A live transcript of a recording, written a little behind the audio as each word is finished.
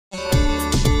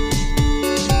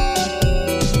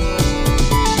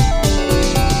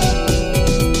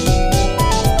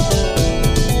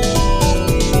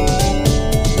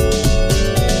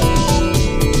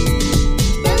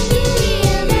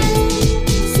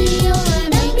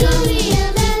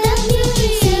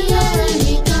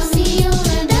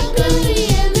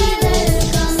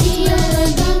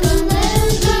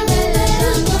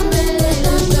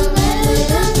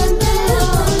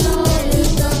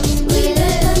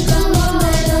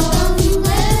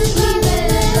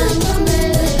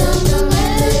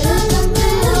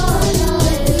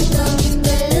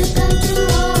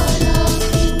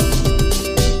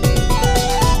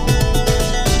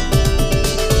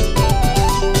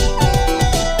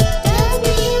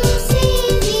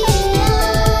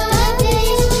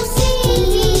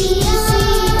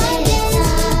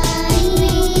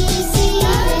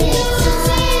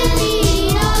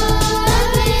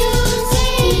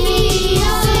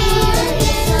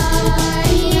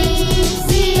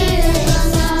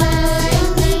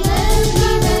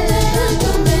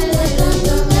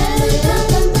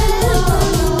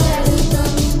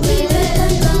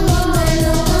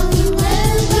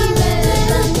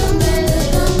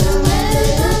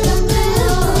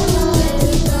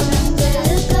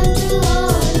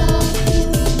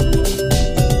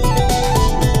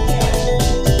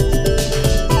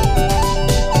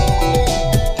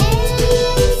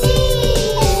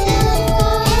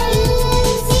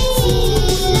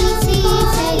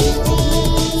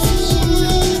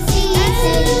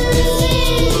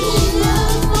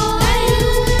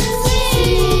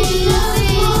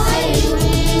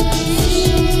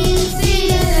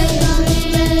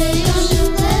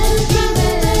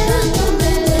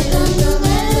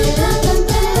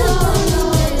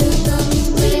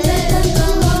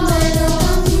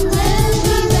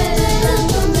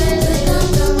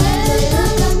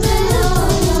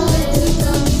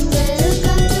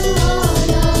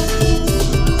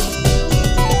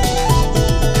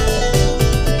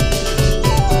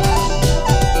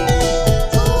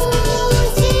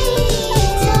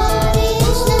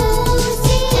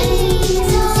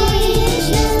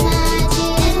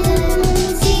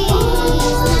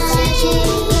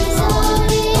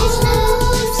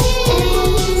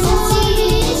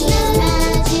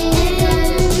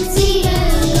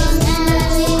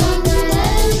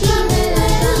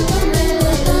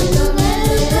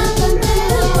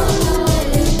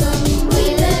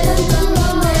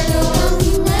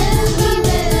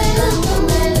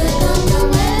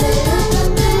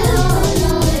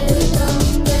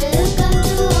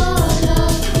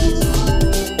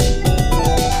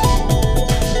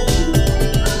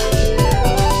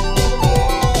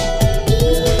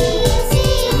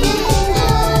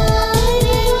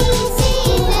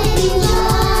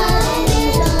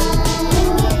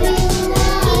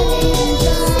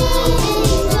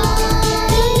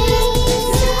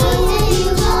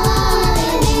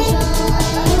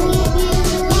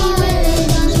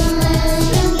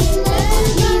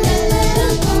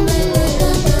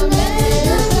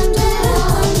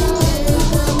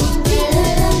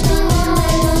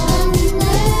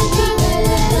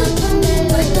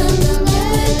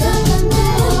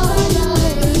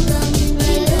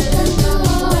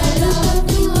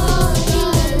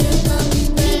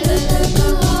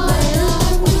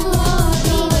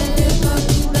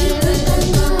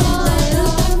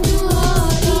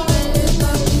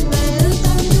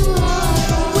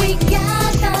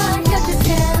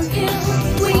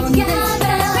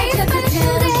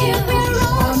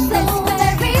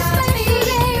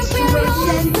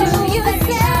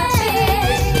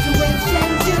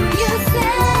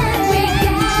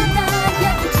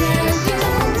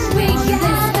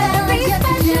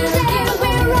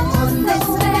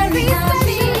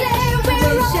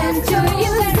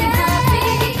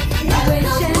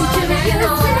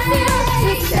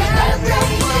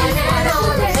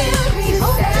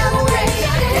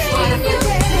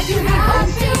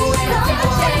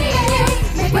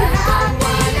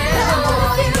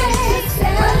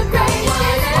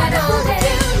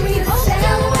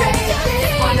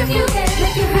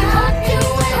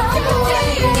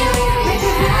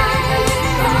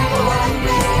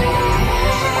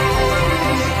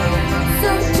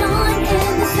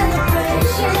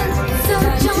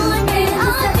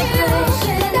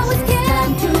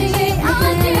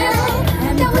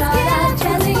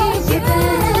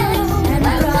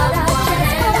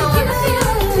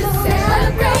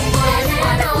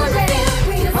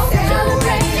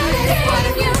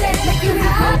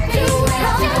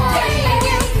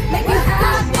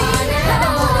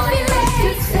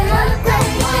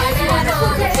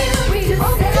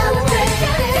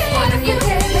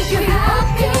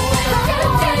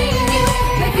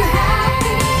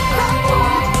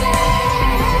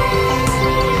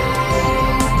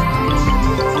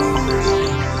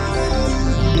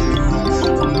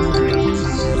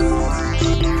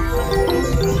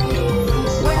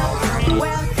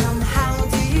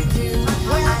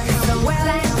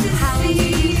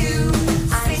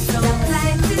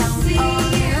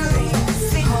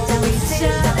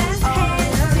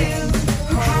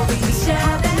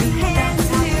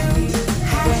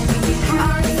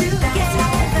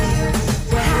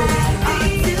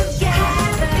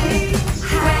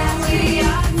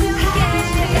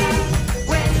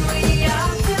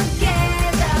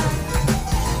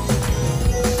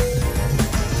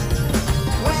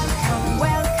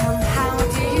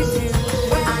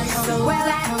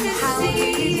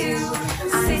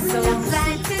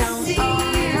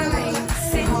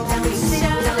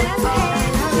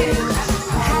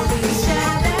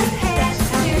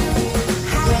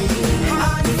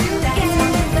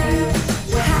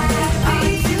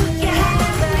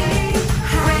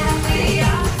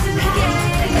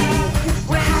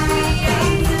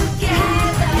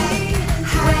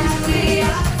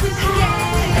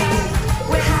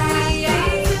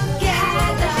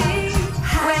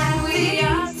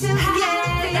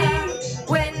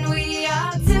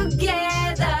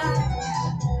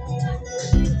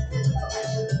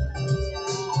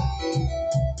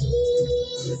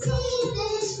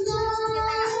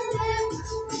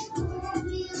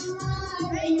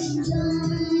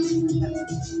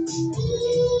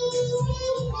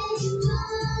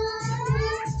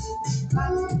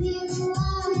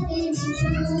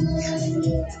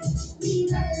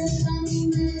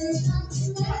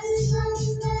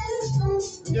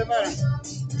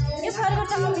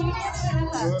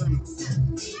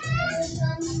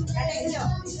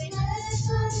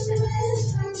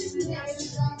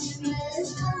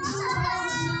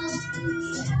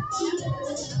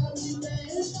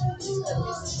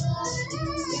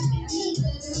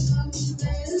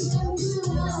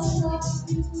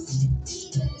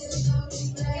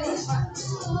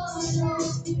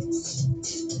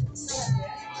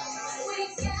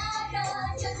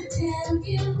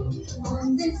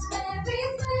On this very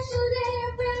special day,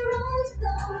 we're all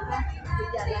so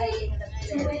happy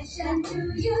to wish and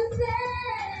to you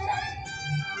say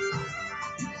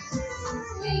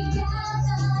we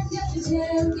gather just to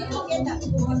tell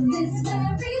you. On this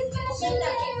very special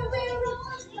day, we're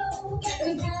all so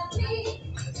very happy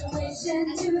to wish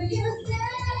and to you say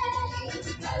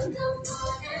welcome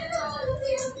one and all of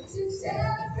you to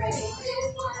celebrate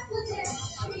this wonderful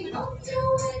day. We hope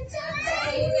to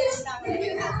entertain you, make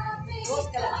you happy.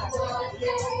 Welcome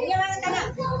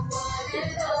one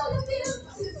and all of you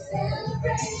to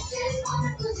celebrate this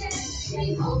wonderful day.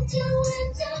 We hope to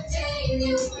entertain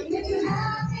you, make you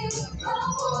happy. Come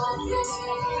on,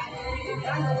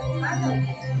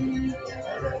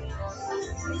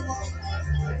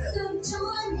 so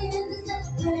join in the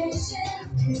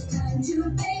celebration. It's time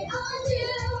to pay our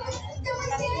dues.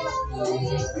 Don't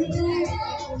carefully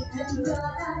prepare and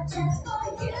brought out just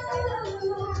for you.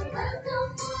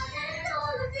 Welcome one and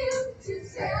all of you to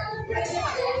celebrate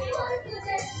this wonderful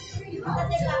day. We hope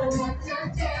to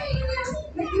entertain you,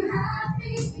 make you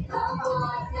happy. Come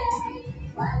on, day.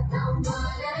 Welcome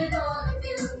one and all of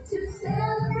you to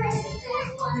celebrate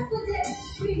this wonderful day.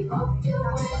 We hope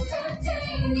to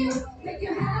entertain you, make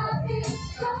you happy.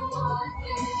 Come on,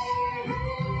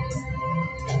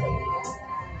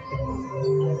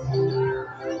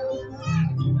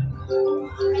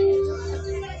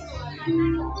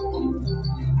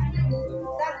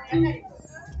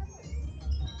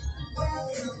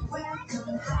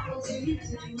 welcome, how do you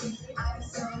do? I'm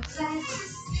so glad to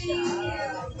see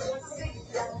you.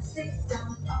 Sit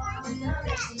down on the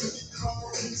lady.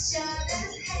 Hold each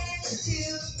other's hands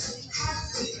too.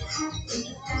 Happy,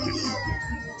 happy, happy,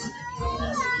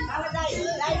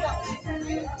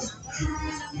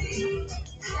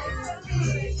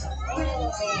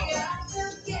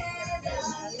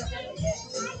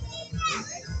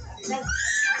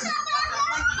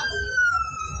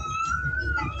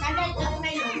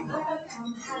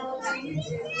 welcome, how do you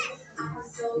do? I'm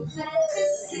so glad to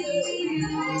see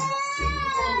you.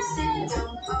 Sit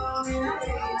down on the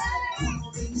lady.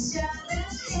 Hold each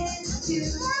other's hands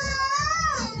too.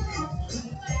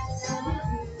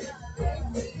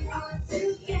 When we are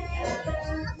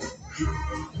together,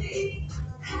 happy,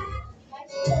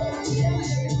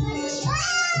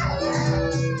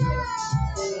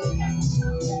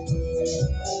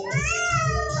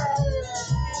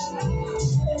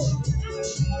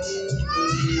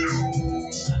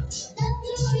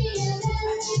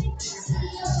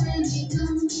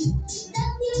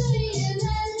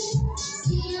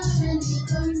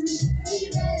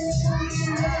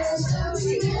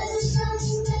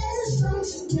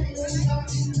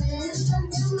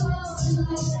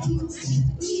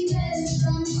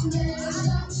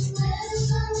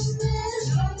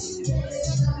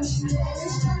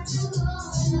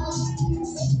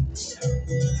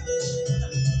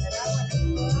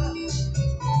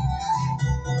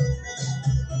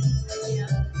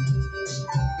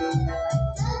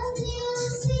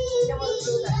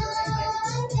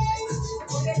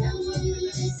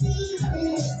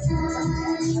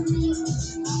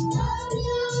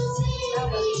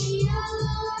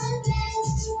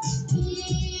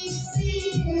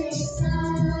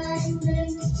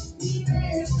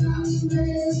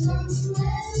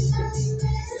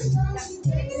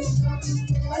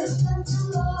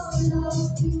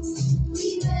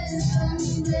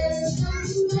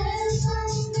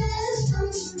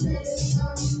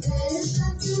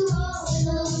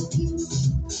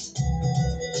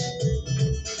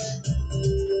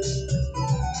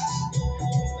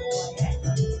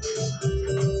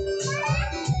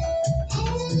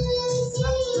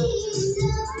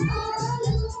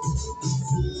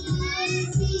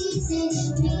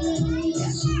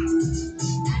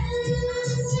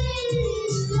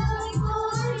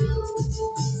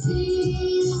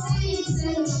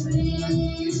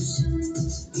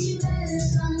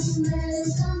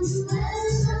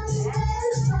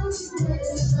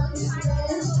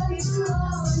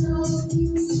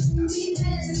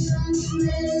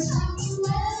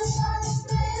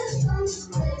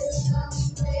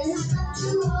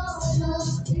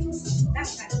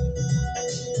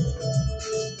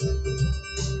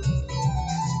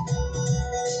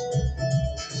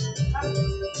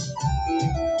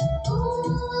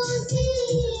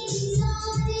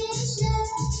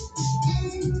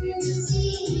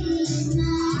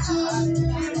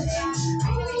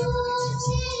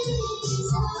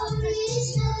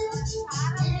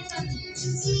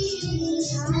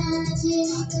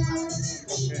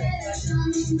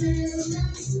 We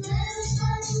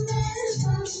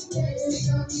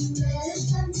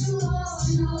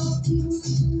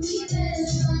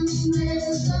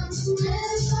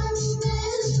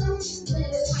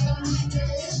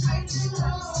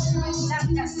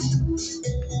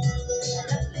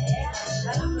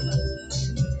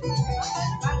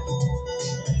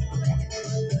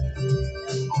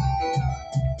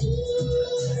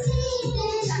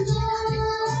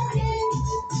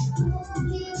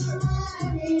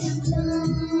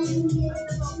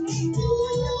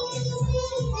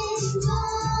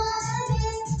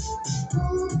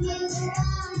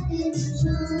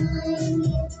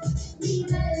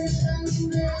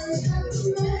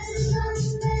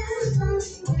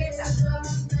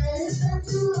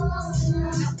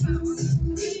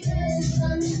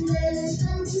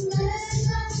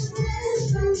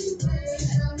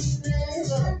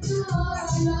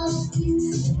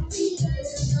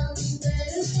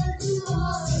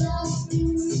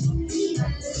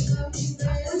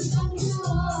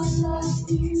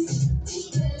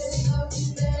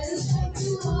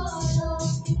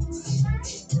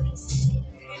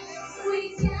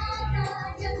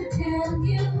cannot get to tell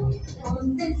you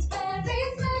on this very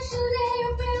special day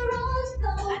we're all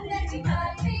so very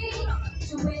happy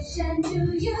to wish and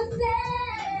do you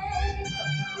say.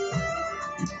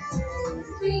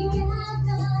 We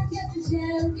cannot get to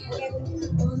tell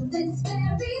you on this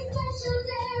very special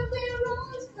day we're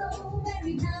all so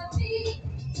very happy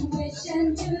to wish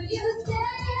and do you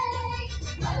say.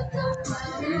 Welcome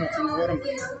all of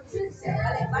you to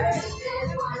celebrate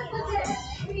this wonderful day.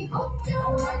 We hope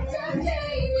to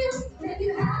entertain you, make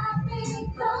you happy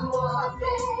come what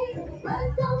may.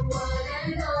 Welcome one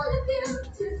and all of you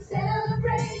to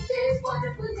celebrate this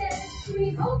wonderful day.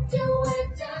 We hope to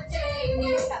entertain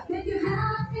you, make you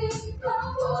happy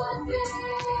come what may.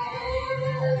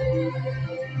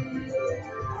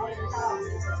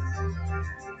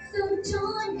 So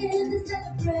join in the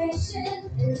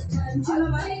celebration. It's time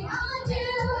to bring on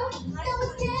you. That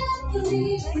was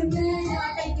carefully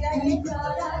prepared. We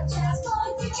brought our chest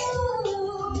for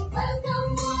you.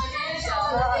 Welcome one and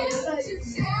all of you to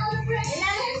celebrate.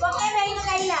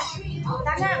 We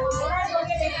hope to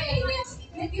entertain you,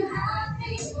 make you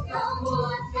happy come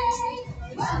what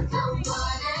may. Welcome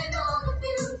one and all of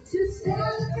you to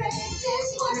celebrate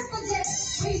this wonderful day.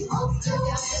 We hope to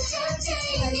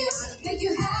entertain you, make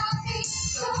you happy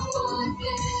come what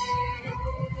may.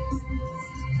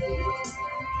 Welcome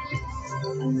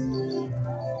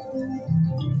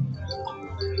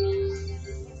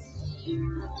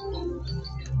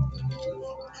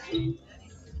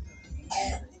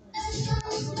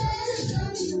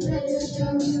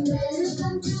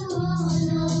to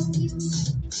all of you.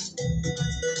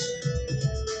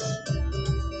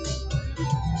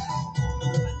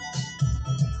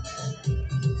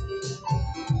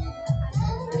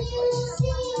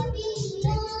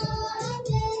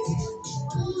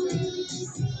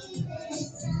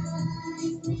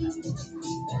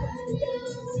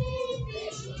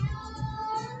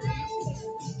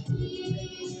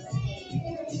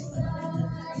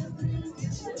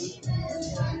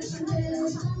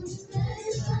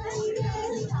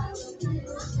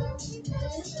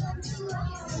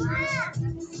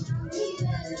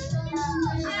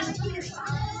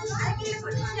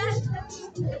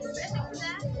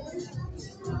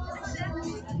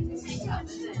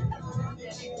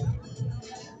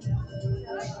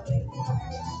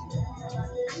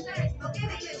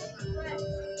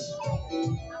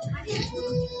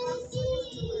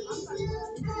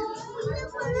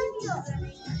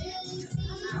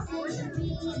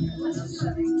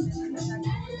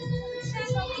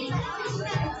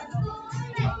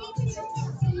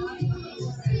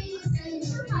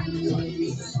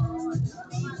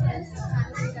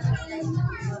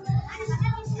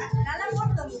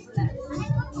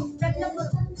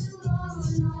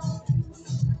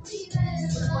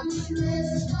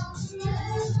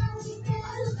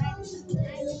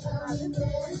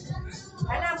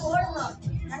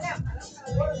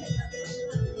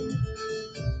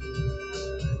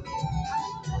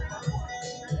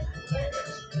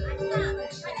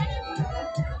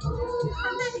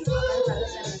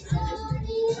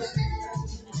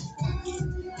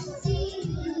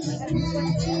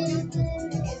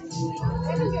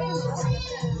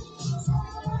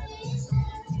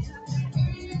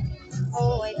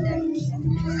 Oh, wait there.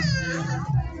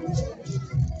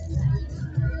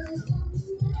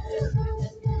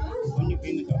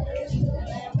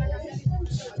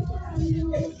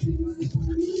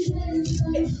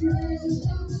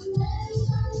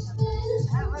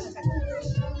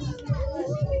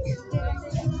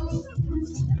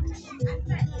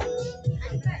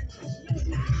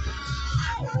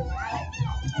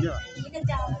 Ini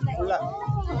jauh. Udah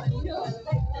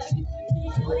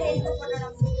itu